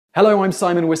Hello, I'm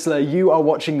Simon Whistler. You are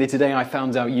watching the Today I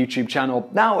Found Out YouTube channel.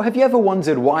 Now, have you ever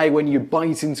wondered why when you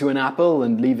bite into an apple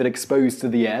and leave it exposed to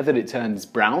the air that it turns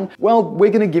brown? Well,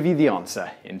 we're gonna give you the answer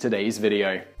in today's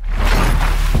video.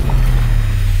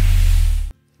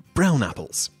 Brown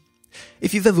apples.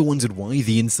 If you've ever wondered why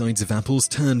the insides of apples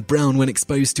turn brown when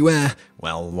exposed to air,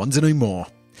 well, want to know more.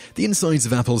 The insides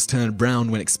of apples turn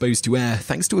brown when exposed to air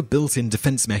thanks to a built-in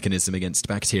defense mechanism against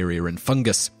bacteria and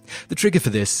fungus. The trigger for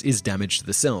this is damage to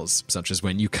the cells, such as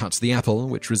when you cut the apple,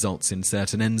 which results in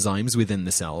certain enzymes within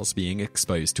the cells being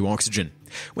exposed to oxygen.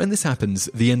 When this happens,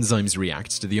 the enzymes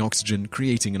react to the oxygen,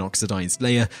 creating an oxidized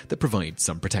layer that provides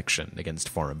some protection against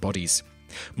foreign bodies.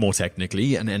 More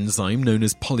technically, an enzyme known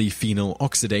as polyphenol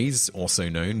oxidase, also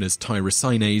known as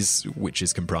tyrosinase, which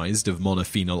is comprised of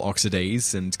monophenol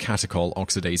oxidase and catechol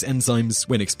oxidase enzymes,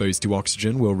 when exposed to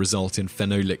oxygen will result in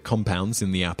phenolic compounds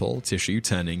in the apple tissue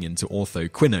turning into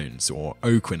orthoquinones or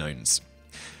oquinones.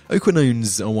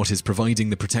 Oquinones are what is providing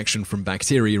the protection from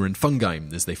bacteria and fungi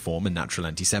as they form a natural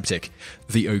antiseptic.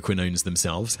 The oquinones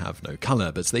themselves have no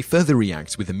color, but they further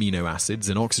react with amino acids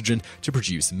and oxygen to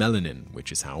produce melanin,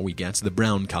 which is how we get the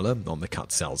brown color on the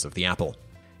cut cells of the apple.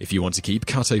 If you want to keep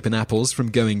cut-open apples from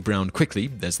going brown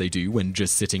quickly, as they do when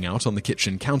just sitting out on the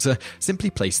kitchen counter, simply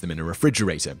place them in a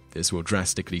refrigerator. This will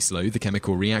drastically slow the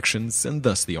chemical reactions and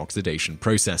thus the oxidation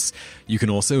process. You can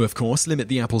also, of course, limit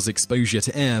the apple's exposure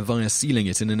to air via sealing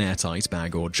it in an airtight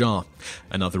bag or jar.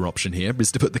 Another option here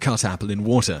is to put the cut apple in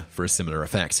water for a similar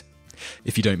effect.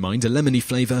 If you don't mind a lemony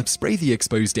flavor, spray the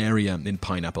exposed area in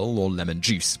pineapple or lemon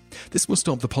juice. This will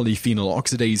stop the polyphenol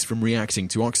oxidase from reacting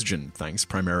to oxygen, thanks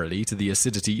primarily to the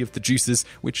acidity of the juices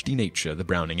which denature the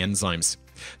browning enzymes.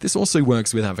 This also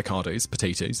works with avocados,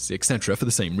 potatoes, etc. for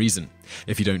the same reason.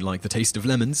 If you don't like the taste of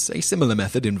lemons, a similar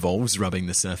method involves rubbing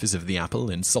the surface of the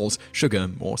apple in salt, sugar,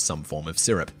 or some form of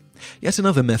syrup. Yet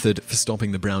another method for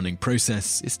stopping the browning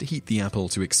process is to heat the apple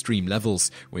to extreme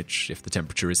levels, which, if the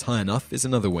temperature is high enough, is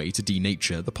another way to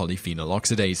denature the polyphenol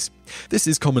oxidase. This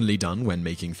is commonly done when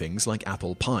making things like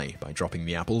apple pie, by dropping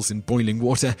the apples in boiling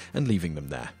water and leaving them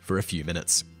there for a few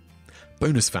minutes.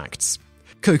 Bonus facts.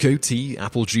 Cocoa, tea,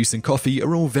 apple juice, and coffee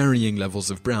are all varying levels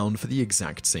of brown for the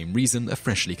exact same reason a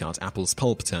freshly cut apple's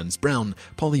pulp turns brown,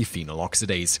 polyphenol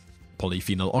oxidase.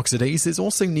 Polyphenol oxidase is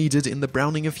also needed in the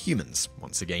browning of humans,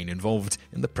 once again involved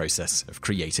in the process of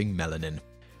creating melanin.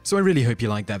 So I really hope you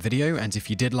liked that video, and if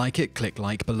you did like it, click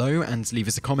like below and leave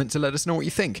us a comment to let us know what you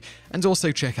think. And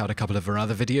also check out a couple of our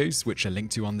other videos, which are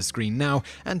linked to on the screen now,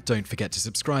 and don't forget to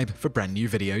subscribe for brand new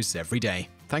videos every day.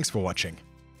 Thanks for watching.